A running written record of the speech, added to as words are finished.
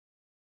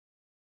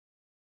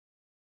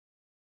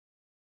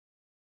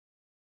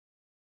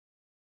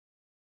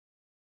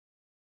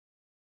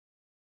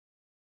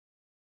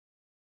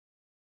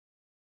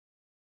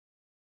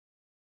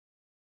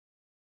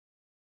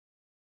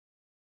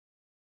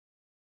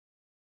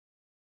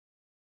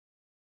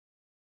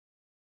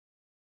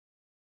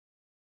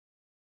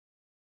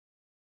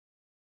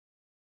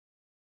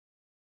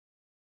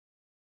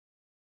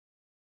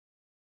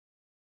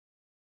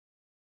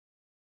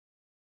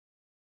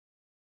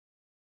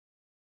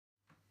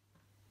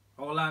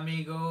Hola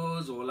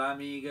amigos, hola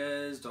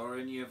amigas,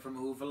 Doran here from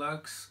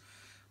Electrolux.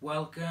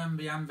 Welcome,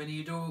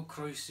 bienvenido,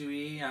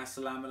 croeso,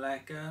 assalamu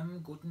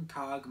alaikum, guten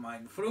tag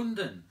mein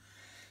Freunden.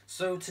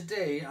 So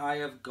today I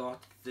have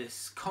got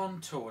this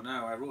contour.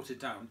 Now I wrote it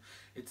down.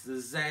 It's the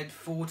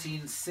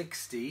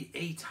Z1460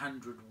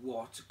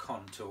 800w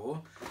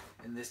contour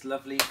in this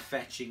lovely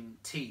fetching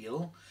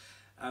teal.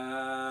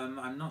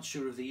 I'm not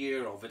sure of the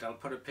year of it. I'll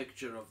put a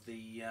picture of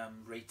the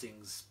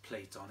ratings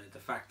plate on it, the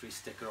factory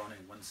sticker on it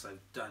once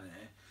I've done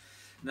it.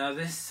 Now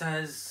this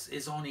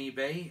is on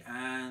eBay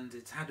and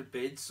it's had a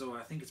bid, so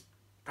I think it's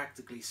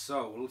practically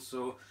sold.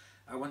 So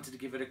I wanted to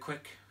give it a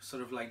quick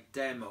sort of like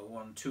demo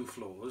on 2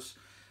 floors,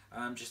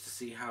 just to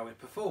see how it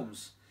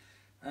performs.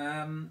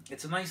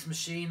 It's a nice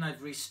machine.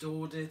 I've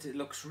restored it. It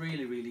looks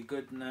really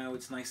good now.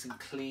 It's nice and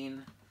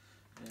clean.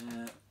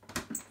 The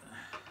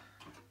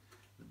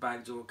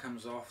bag door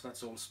comes off.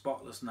 That's all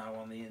spotless now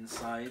on the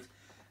inside,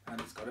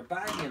 and it's got a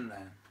bag in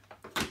there.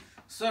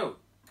 So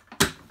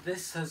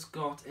this has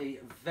got a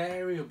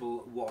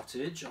variable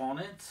wattage on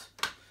it,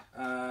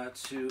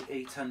 to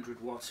 800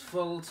 watts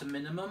full to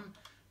minimum.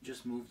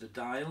 Just move the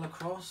dial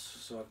across,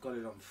 so I've got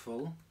it on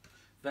full.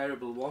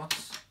 Variable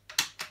watts,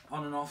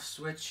 on and off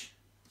switch.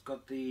 It's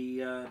got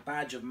the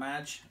badge of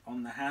Madge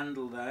on the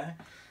handle there,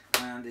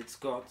 and it's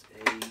got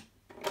a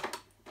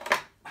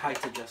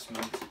height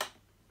adjustment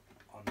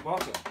on the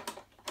bottom.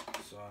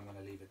 So I'm going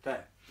to leave it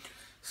there.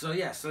 So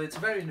yeah, so it's a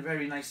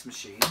very nice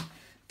machine.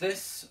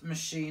 This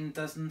machine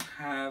doesn't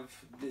have,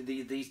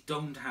 these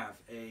don't have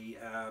a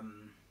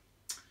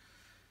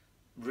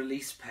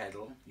release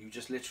pedal. You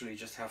just literally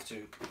just have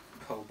to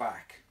pull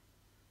back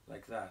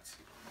like that,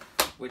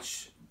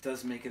 which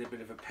does make it a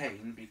bit of a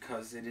pain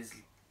because it is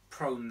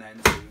prone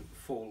then to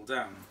fall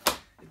down.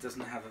 It doesn't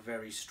have a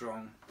very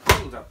strong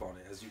hold up on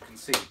it, as you can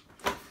see.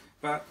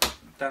 But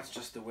that's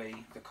just the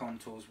way the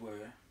contours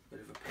were.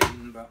 Bit of a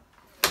pain, but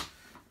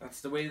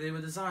that's the way they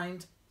were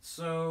designed.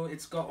 So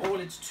it's got all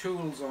its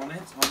tools on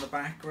it on the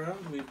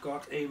background. We've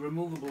got a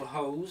removable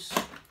hose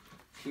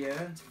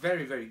here. It's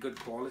very good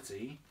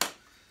quality.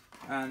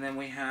 And then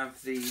we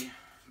have the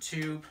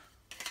tube.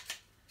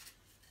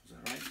 Is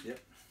that right? Yep.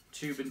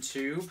 Tube and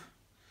tube.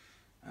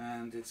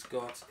 And it's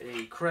got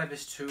a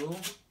crevice tool.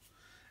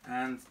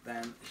 And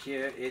then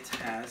here it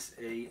has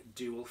a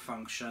dual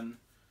function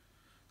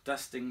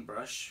dusting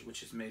brush,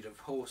 which is made of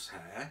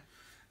horsehair,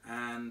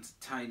 and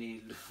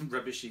tiny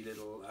rubbishy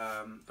little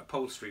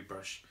upholstery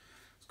brush.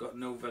 It's got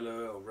no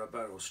velour or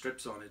rubber or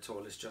strips on it at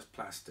all. It's just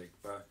plastic,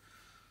 but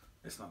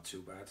it's not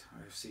too bad.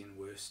 I've seen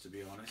worse, to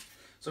be honest.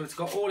 So it's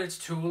got all its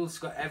tools, it's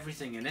got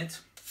everything in it.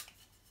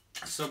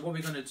 So what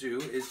we're going to do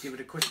is give it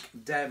a quick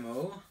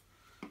demo.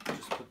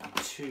 Just put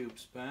the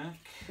tubes back,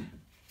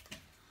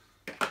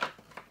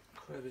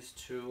 crevice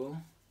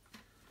tool,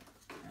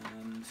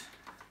 and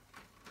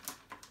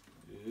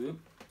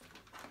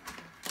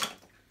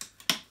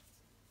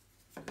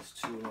this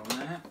tool on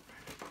there.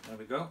 There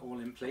we go, all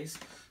in place.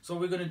 So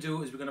what we're going to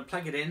do is we're going to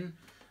plug it in.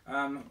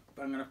 I'm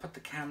going to put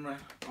the camera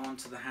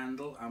onto the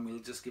handle and we'll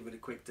just give it a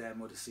quick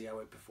demo to see how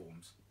it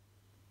performs.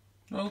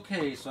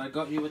 Okay, so I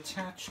got you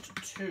attached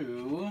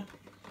to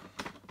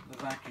the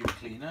vacuum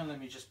cleaner. Let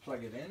me just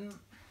plug it in.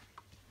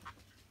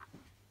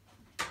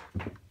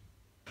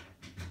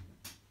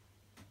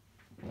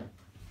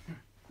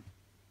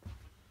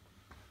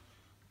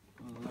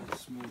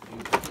 Let's move you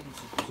into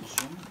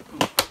position.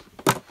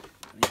 I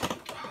need to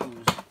put the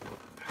hose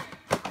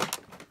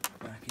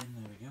back in.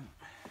 There we go.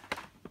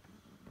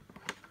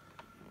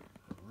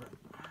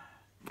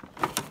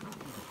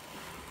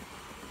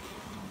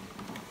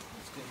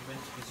 Let's get you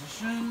into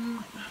position.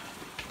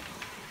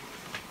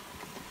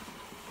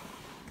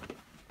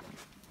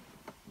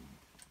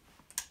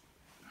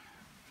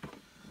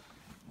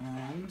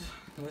 And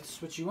let's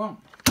switch you on.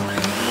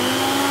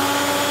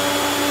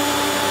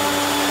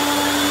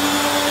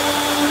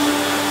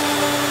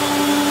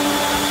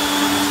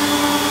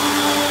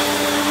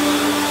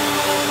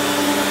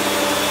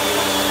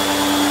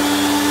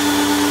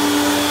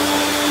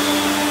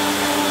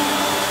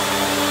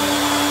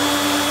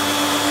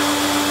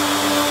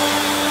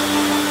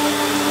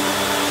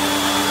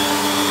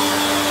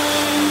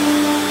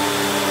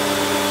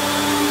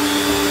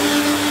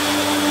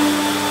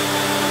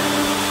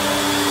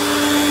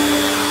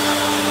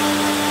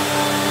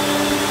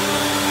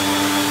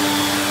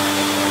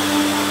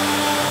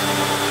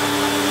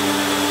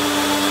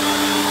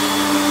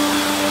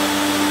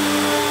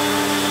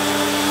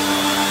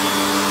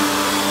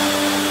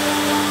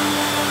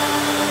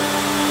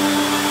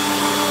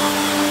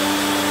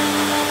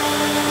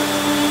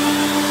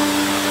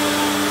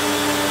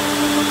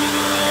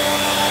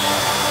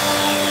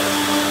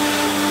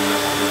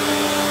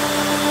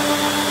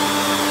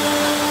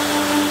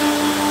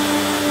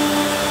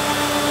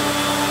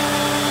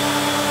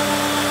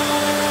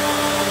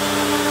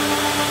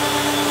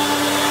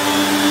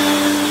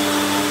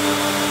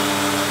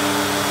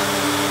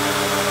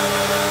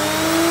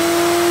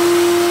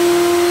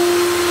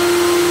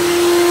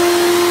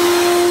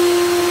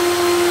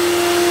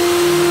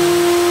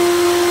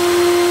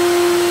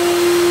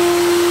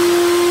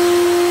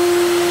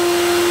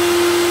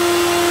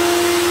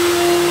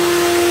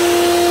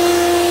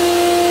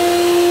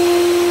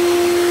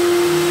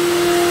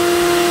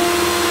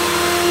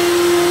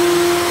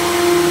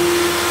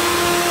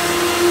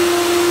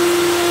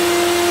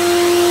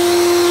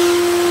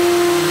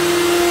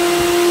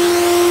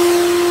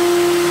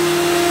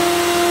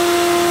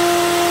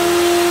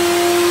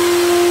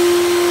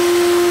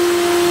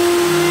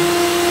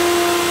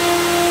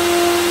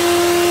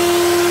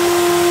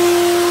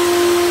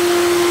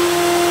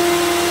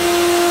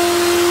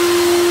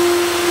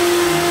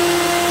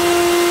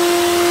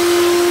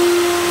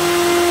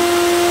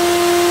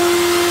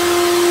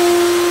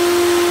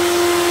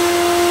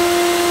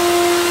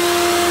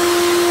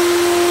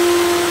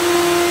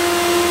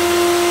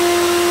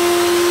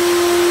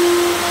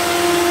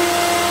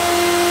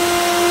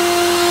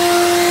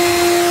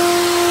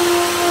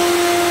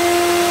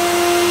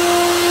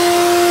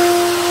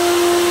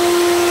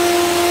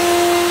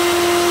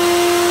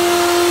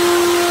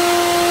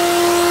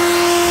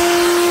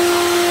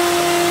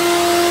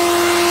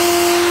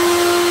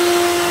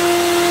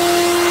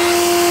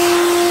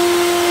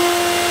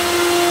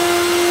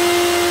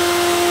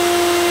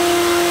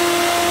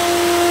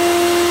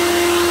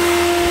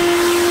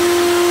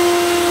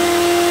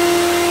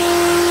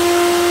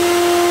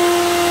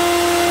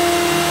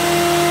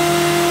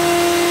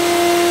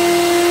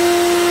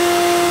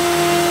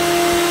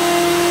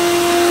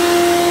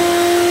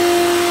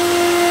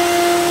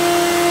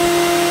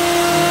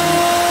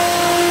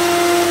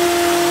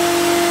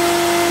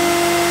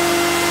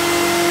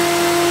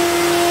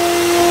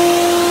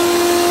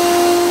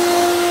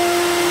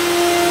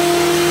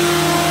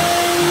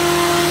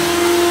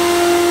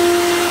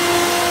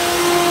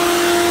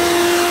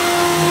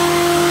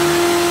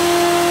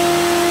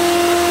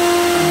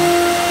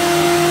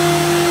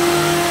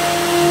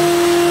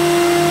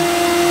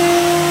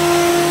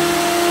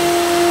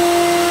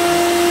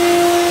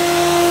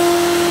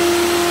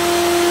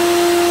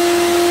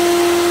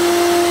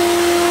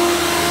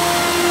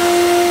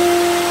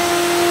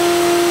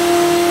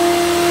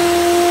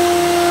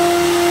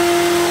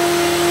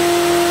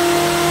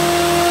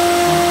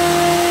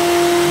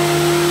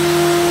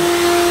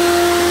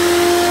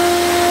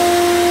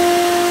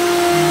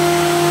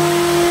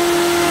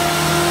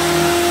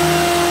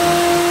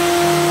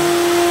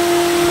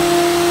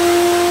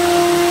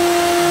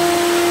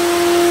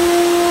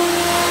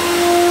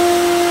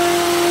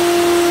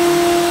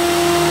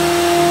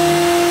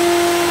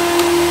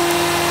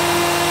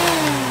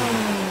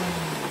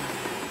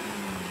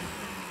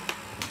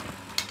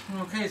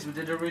 is, we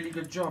did a really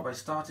good job. I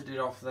started it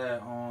off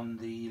there on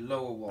the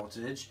lower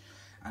wattage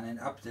and then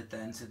upped it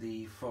then to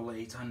the full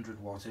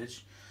 800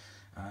 wattage,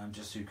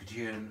 just so you could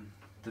hear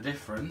the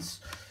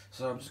difference.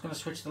 So I'm just going to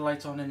switch the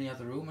light on in the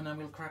other room and then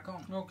we'll crack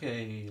on.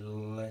 Okay,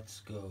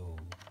 let's go.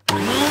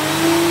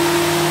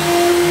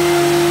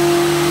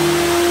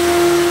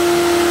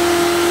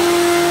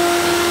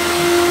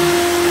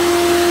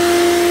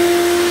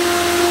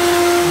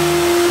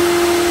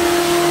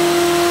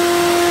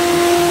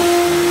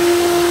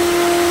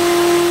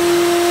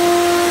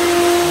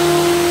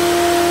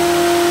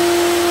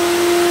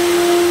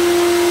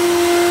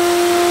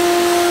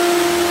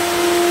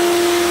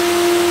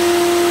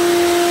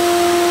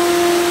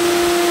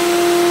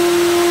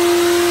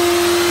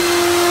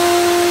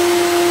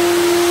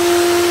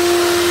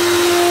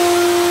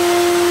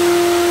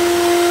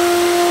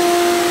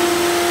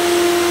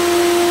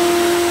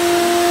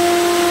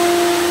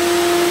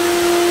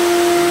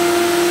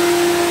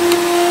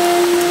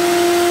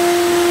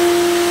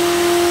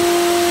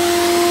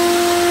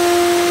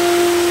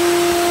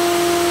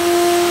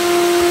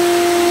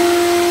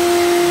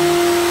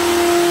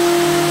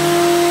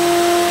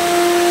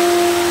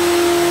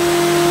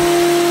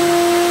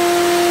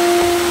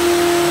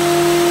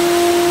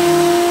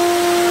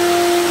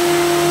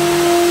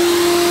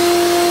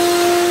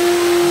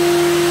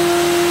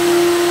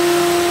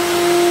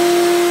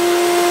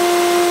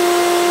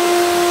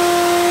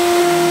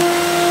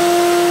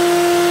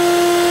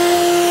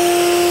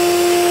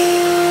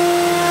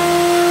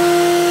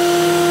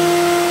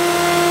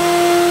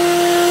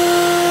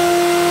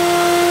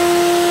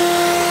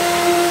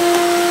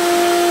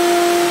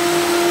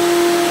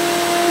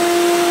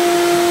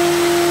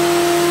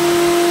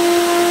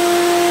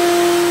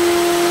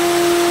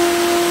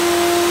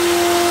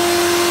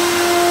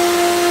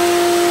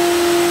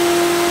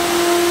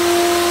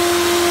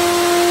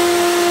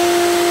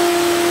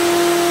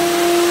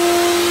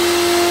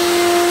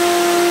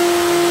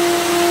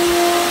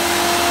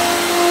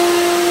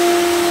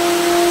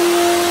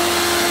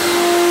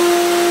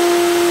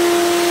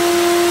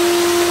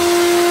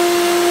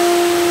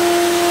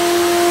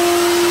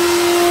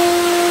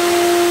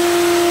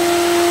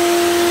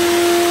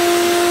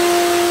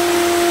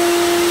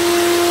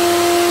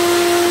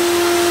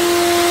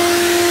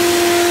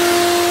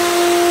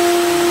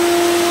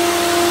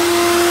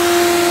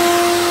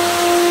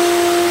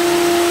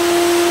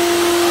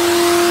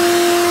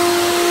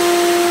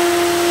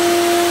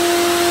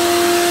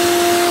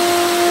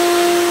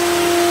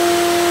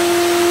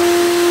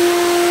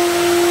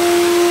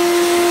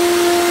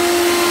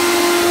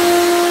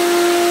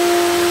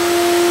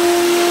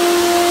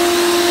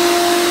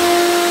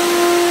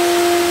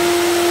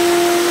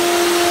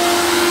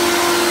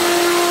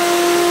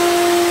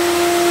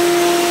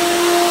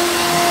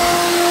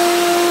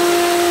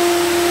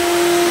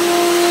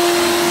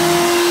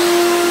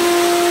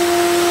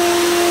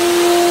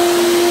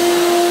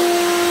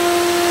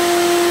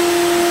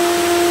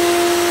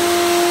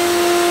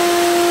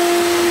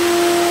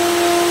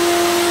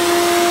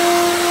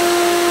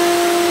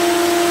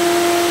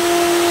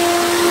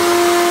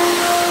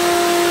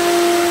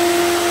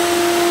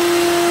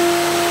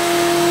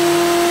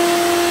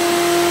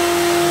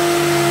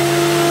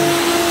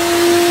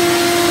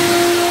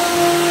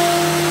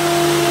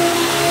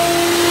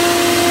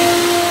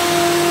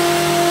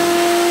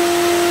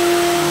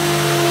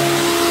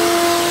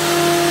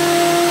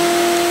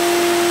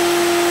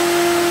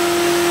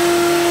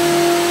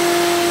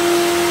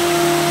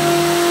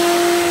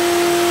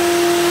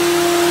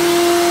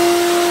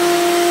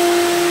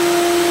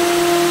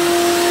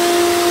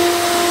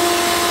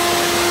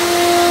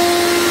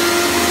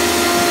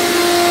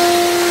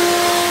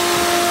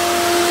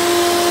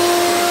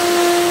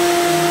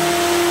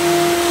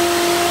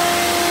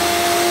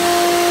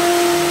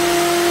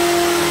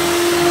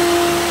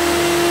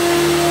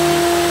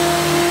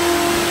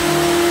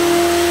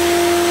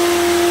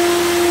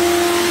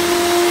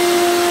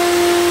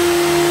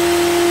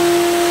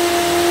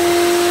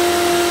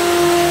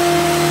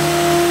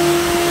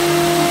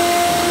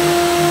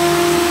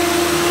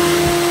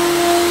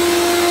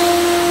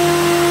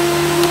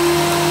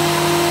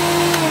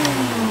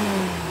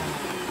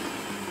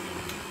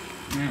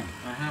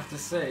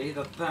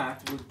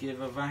 That would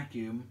give a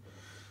vacuum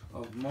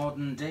of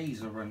modern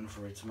days a run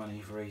for its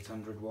money for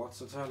 800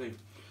 watts, I tell you.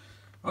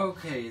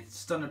 Okay,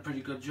 it's done a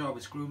pretty good job.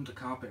 It's groomed the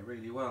carpet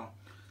really well.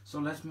 So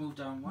let's move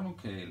down one.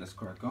 Okay, let's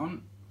crack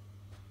on.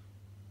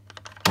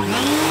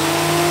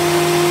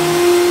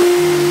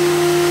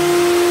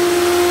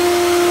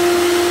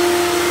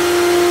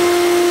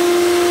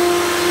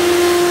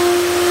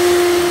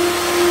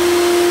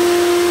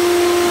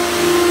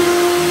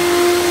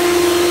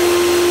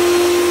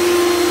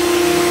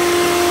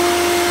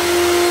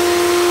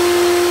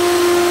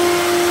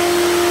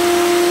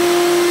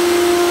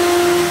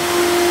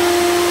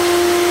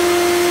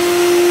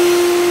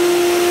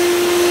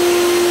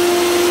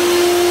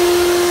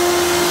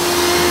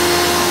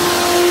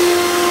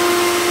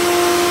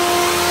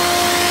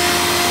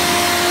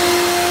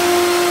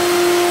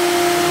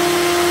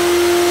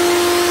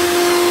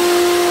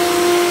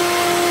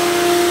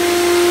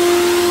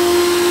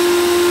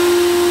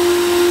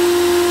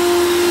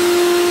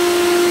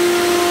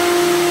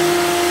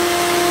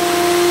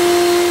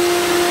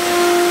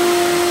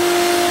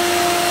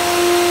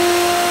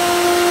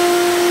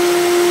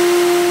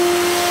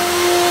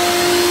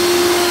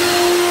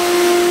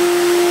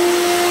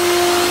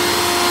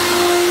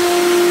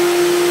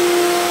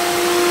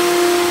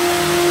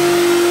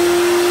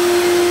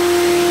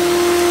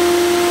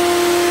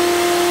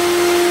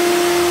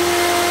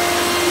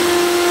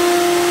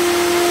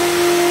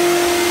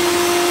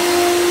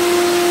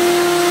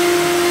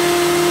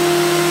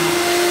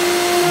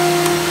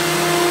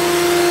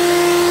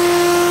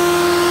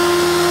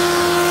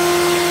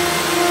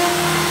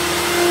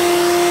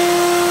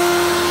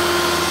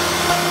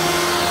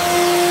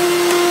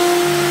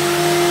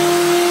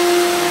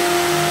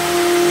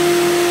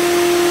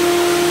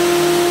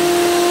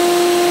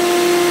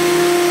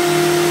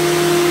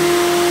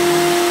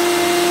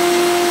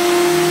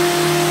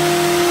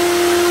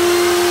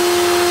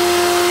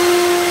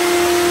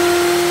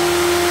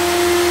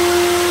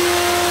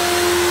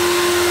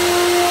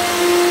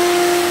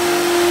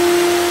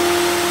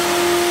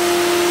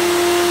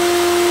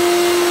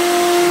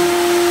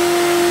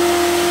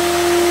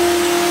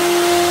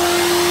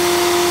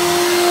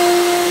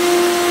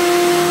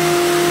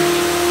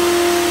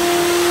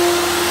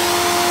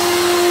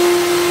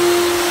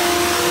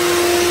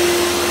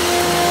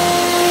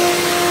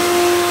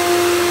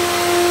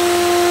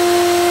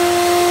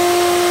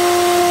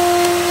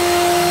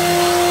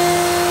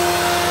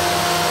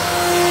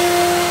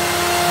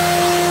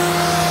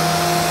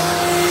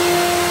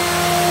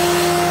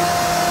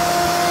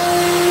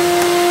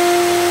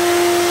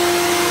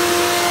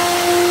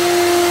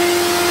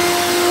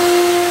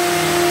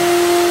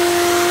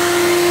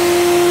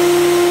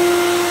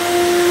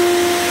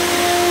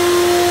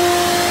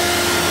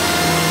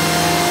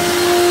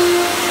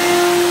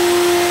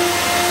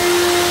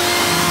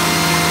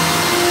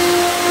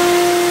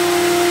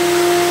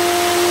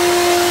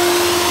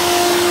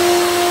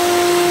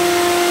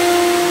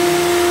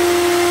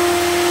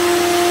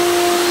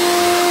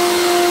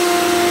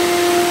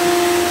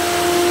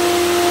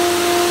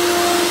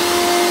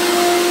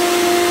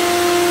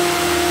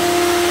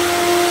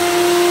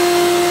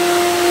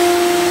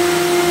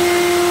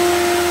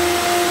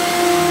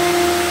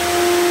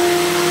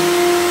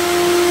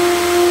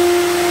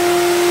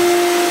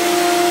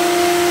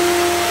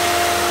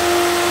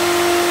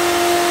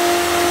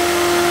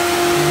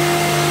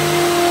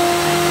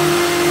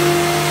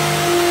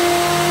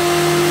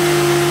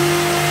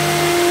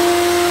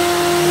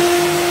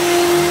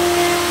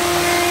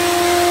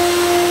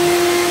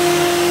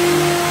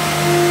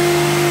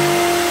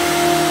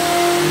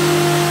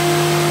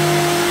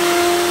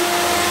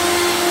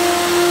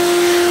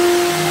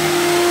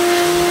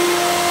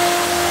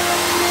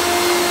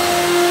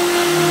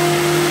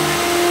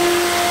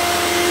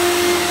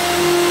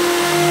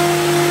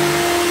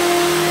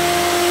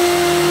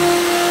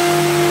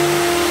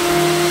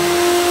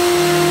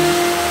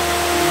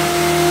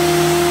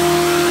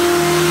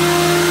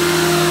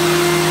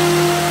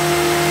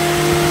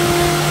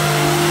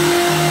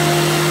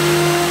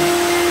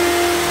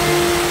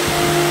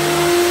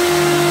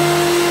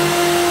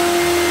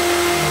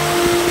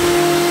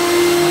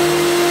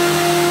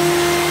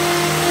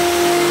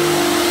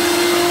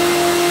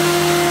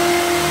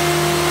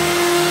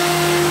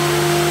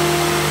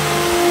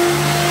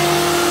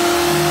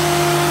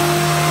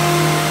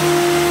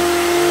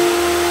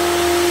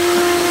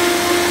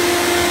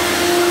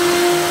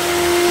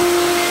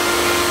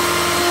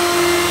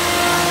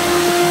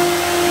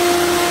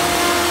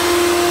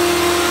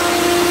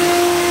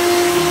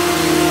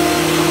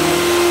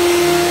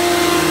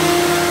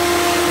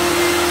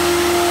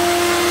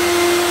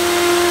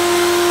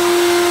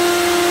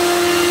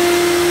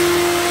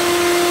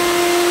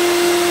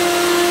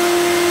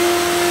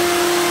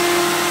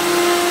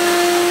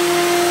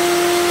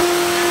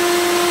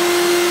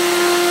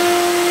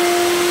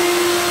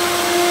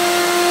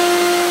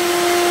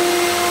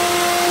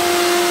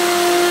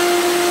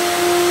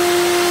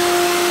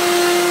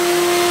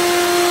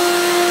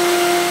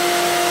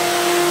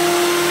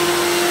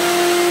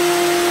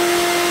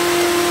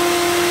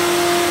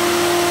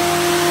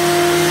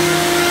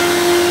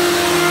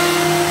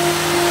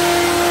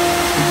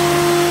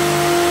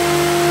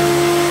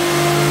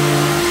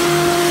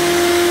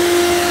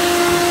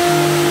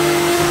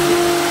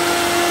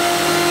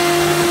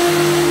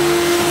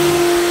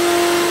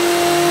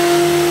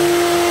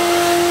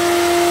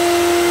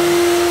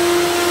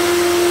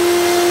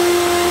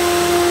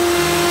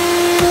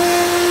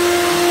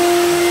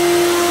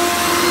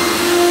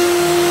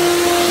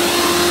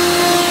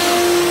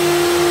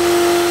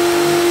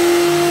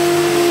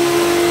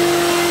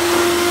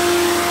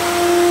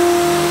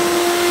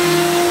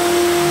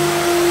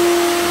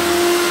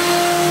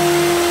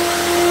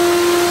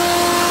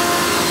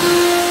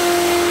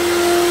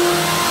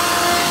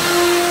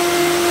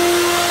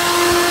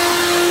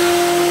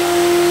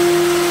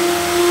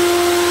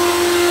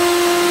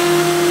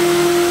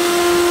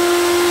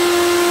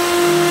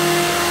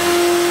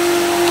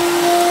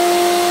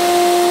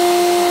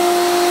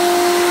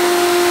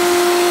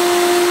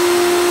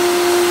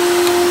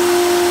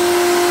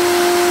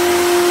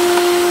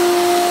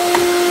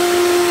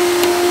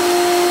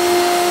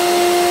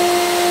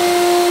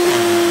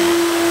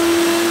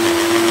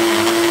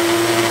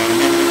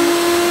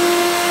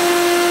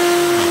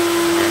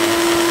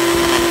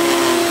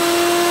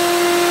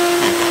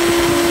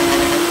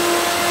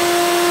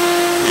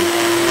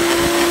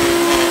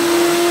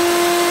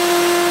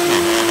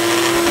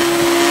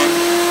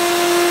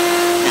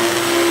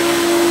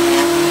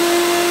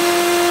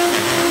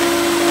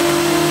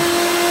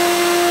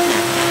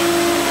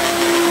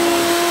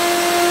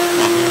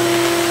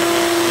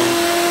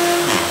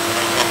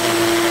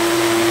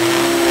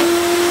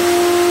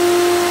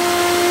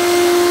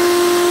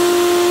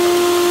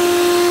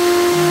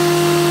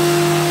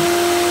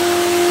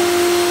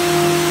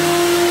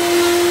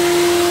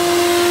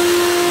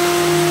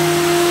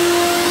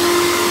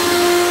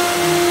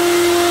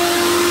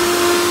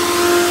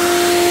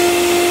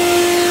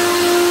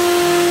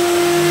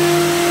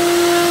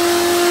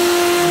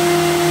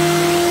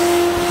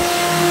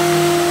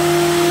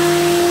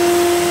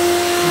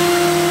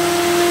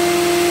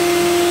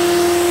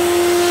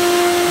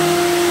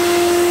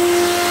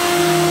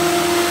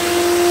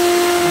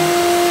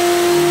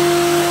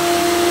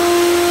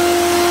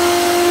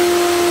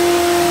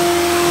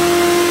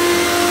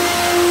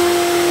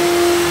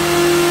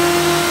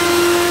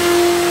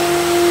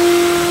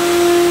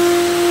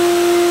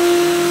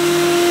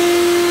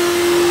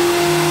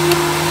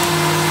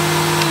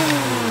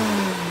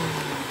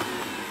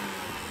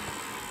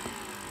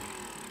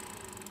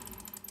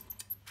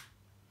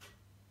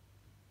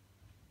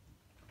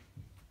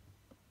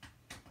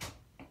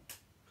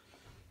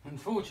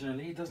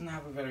 Unfortunately, it doesn't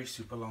have a very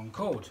super long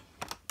cord.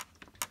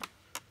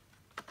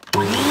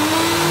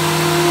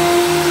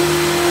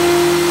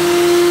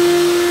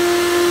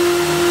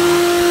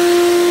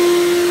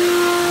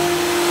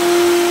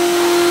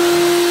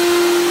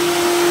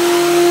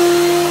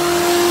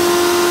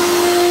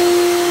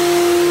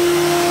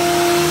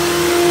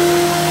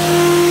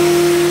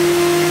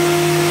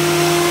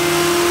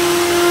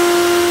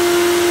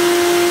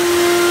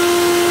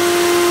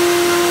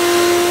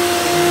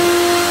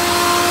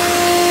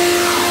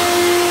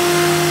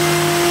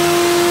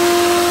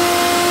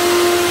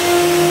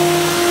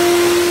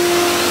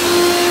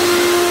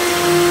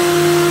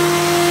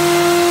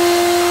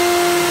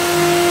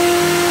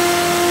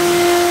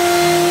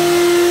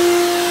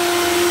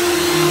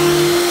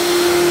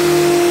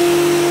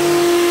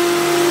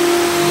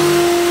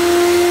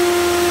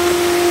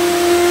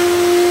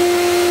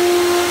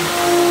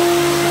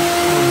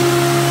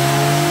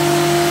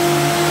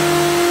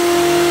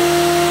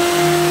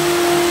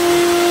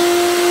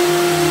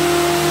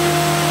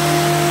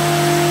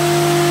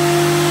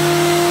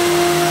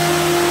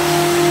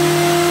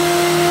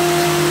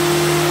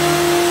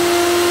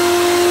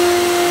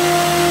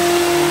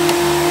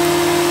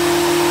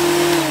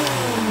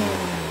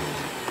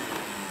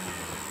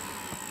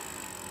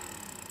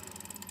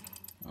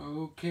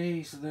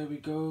 Okay, so there we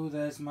go.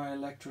 There's my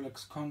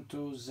Electrolux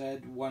Conto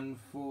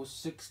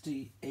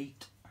Z1460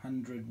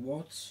 800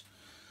 watts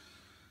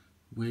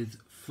with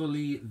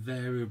fully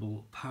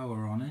variable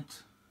power on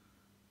it.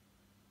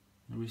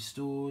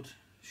 Restored,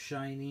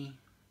 shiny,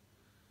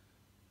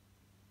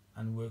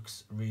 and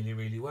works really,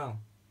 really well.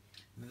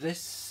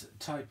 This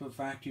type of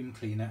vacuum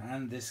cleaner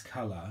and this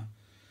colour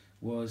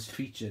was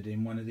featured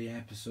in one of the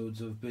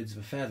episodes of Birds of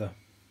a Feather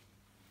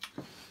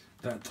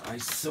that I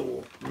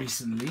saw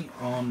recently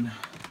on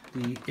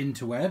the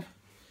interweb.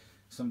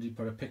 Somebody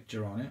put a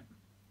picture on it,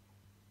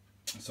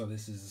 so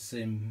this is the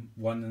same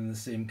one and the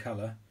same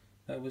colour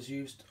that was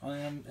used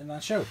in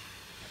that show.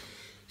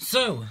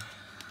 So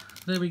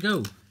there we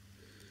go.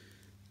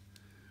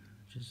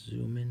 Just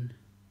zoom in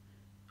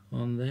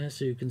on there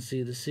so you can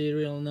see the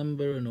serial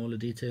number and all the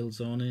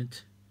details on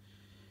it.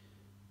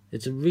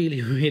 It's a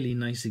really, really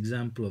nice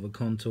example of a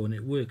Conto, and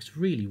it works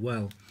really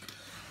well.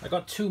 I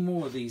got two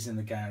more of these in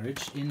the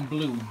garage in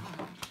blue.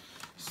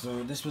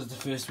 So this was the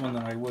first one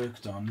that I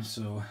worked on,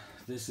 so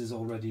this has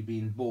already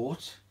been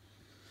bought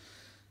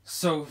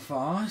so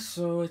far,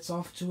 so it's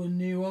off to a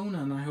new owner,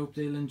 and I hope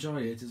they'll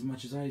enjoy it as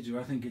much as I do.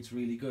 I think it's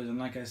really good, and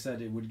like I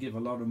said, it would give a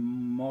lot of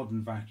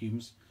modern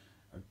vacuums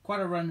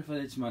quite a run for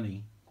its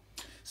money.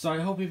 So I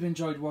hope you've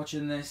enjoyed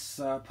watching this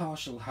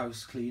partial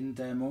house clean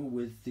demo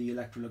with the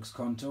Electrolux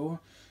Conto.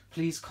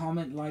 Please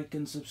comment, like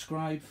and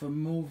subscribe for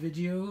more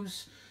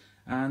videos,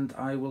 and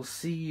I will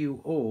see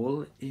you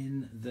all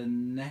in the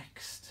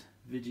next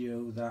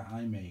video that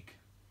I make.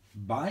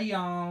 Bye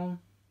y'all!